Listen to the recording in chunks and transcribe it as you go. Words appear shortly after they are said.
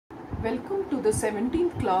Welcome to the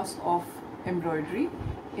 17th class of embroidery.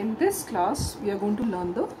 In this class we are going to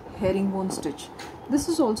learn the herringbone stitch. This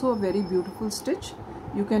is also a very beautiful stitch.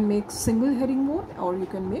 You can make single herringbone or you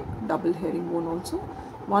can make double herringbone also.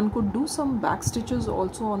 One could do some back stitches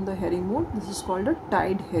also on the herringbone. This is called a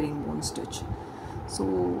tied herringbone stitch.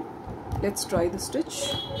 So let's try the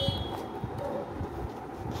stitch.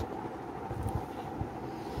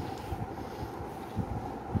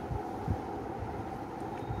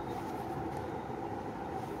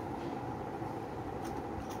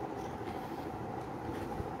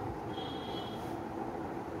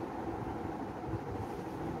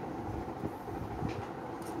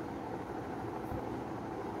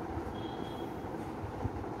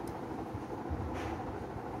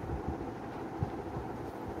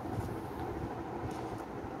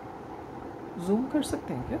 Zoom कर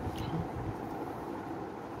सकते हैं क्या?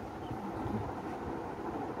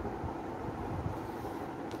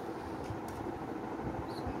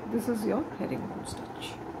 This is your herringbone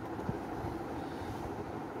stitch.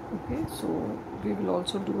 Okay, so we will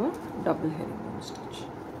also do a double herringbone stitch.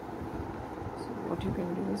 So what you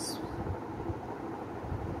can do is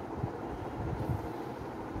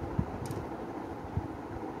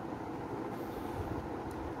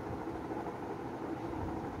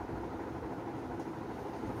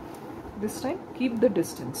this time keep the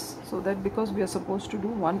distance, so that because we are supposed to do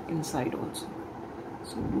one inside also,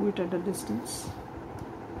 so do it at a distance.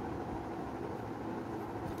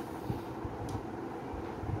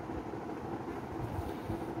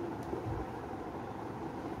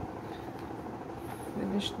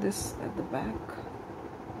 Finish this at the back.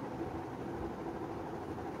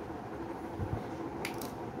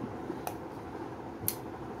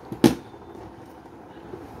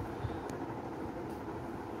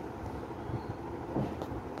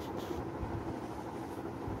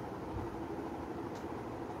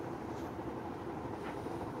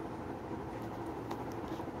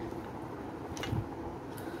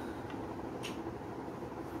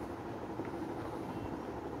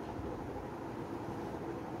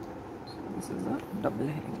 This is a double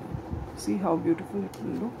herringbone. See how beautiful it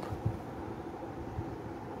will look.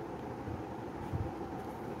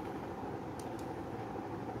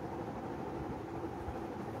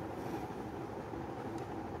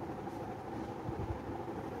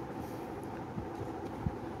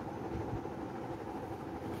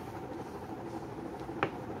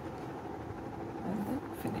 And then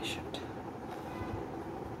finish it.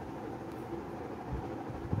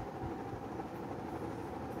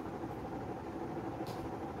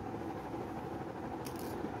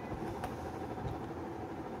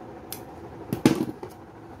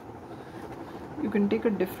 You can take a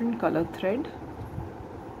different color thread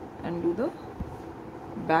and do the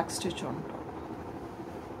back stitch on top.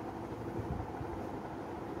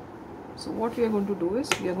 So what we are going to do is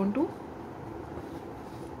we are going to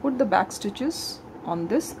put the back stitches on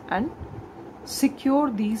this and secure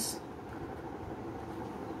these.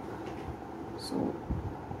 So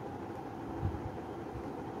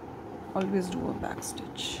always do a back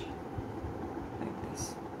stitch like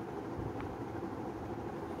this.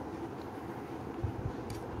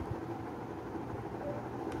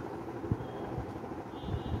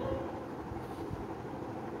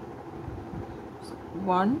 So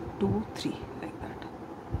 1, 2, 3 like that.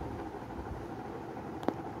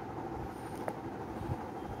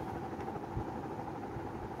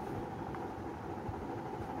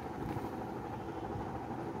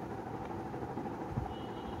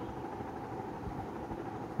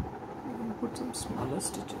 Put some smaller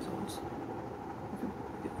stitches also.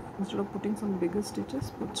 Instead of putting some bigger stitches,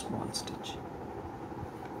 put small stitch.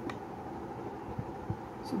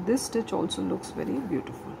 So this stitch also looks very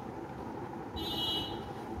beautiful.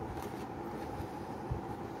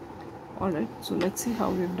 Alright, so let's see how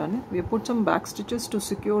we've done it. We have put some back stitches to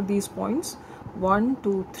secure these points. 1,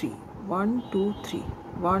 2, 3, 1, 2, 3,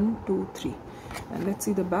 1, 2, 3. And let's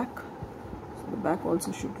see the back. So the back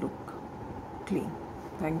also should look clean.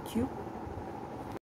 Thank you.